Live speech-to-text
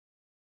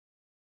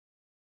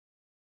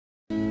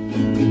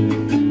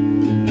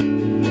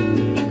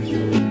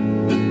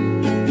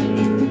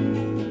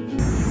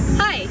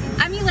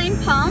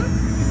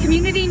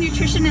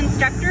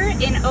instructor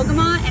in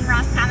Ogama and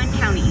Roscommon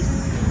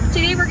counties.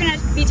 Today we're going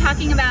to be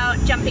talking about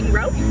jumping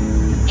rope.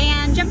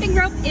 And jumping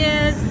rope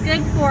is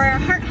good for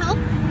heart health,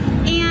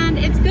 and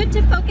it's good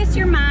to focus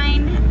your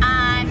mind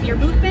on your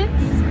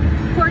movements,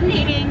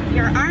 coordinating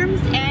your arms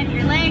and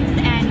your legs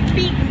and your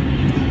feet.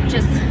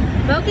 Just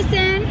focus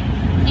in,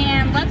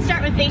 and let's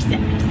start with basic.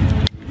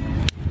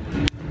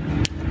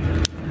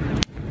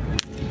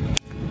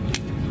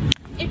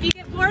 If you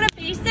get bored of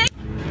basic,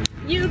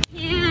 you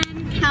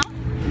can count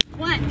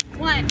 1,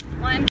 1,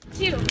 1,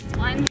 2,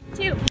 1,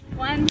 2,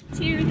 1,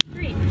 2,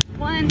 3,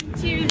 1,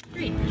 2,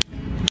 3.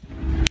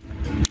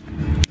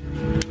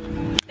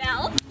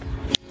 Bell.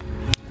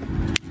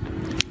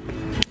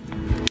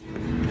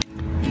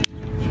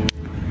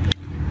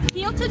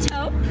 Heel to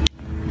toe.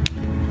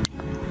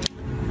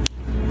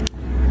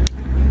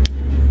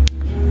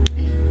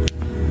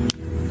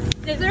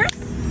 Scissors.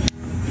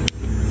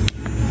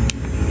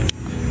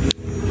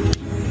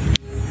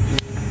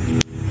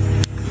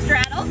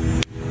 Straddle.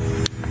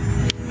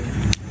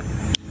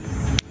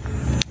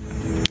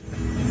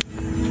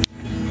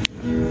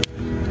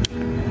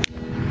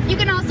 You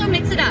can also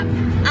mix it up.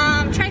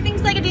 Try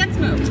things like a dance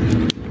move.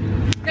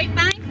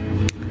 Grapevine.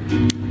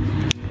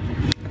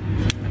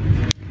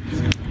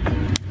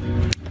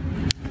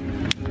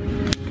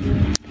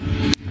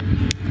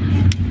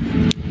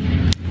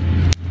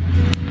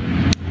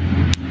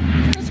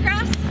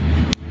 Crisscross.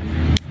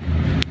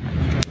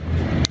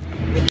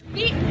 With your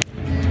feet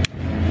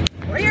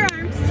or your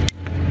arms.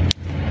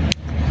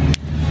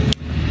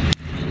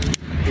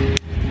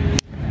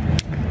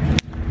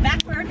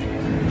 Backward.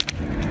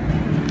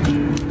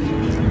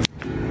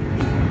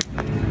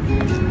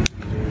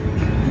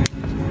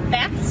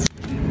 Bats.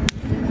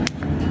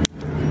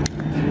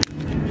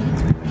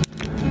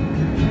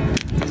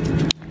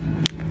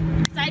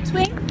 Side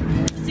swing.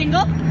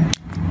 Single.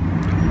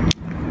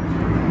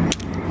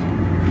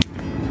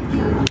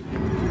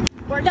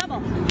 Or double.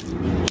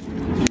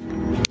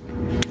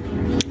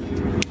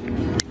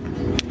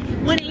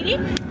 180.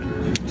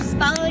 Just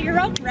follow your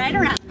rope right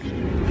around.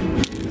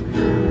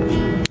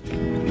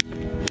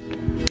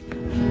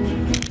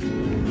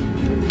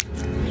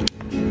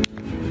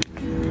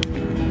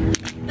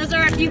 Those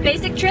are a few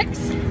basic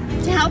tricks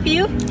to help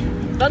you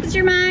focus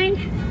your mind,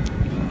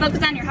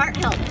 focus on your heart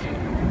health.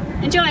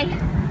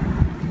 Enjoy!